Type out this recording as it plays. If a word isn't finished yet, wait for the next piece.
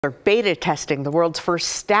Are beta testing the world's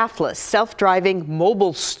first staffless, self-driving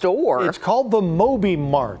mobile store. It's called the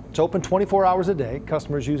mini-mart. It's open 24 hours a day.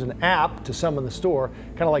 Customers use an app to summon the store,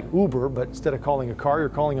 kind of like Uber, but instead of calling a car, you're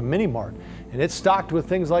calling a mini-mart. And it's stocked with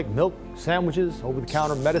things like milk, sandwiches,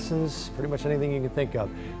 over-the-counter medicines, pretty much anything you can think of.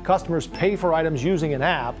 Customers pay for items using an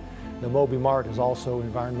app. The mini-mart is also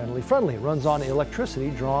environmentally friendly. It runs on electricity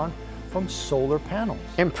drawn from solar panels.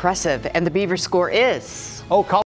 Impressive. And the Beaver score is? Oh,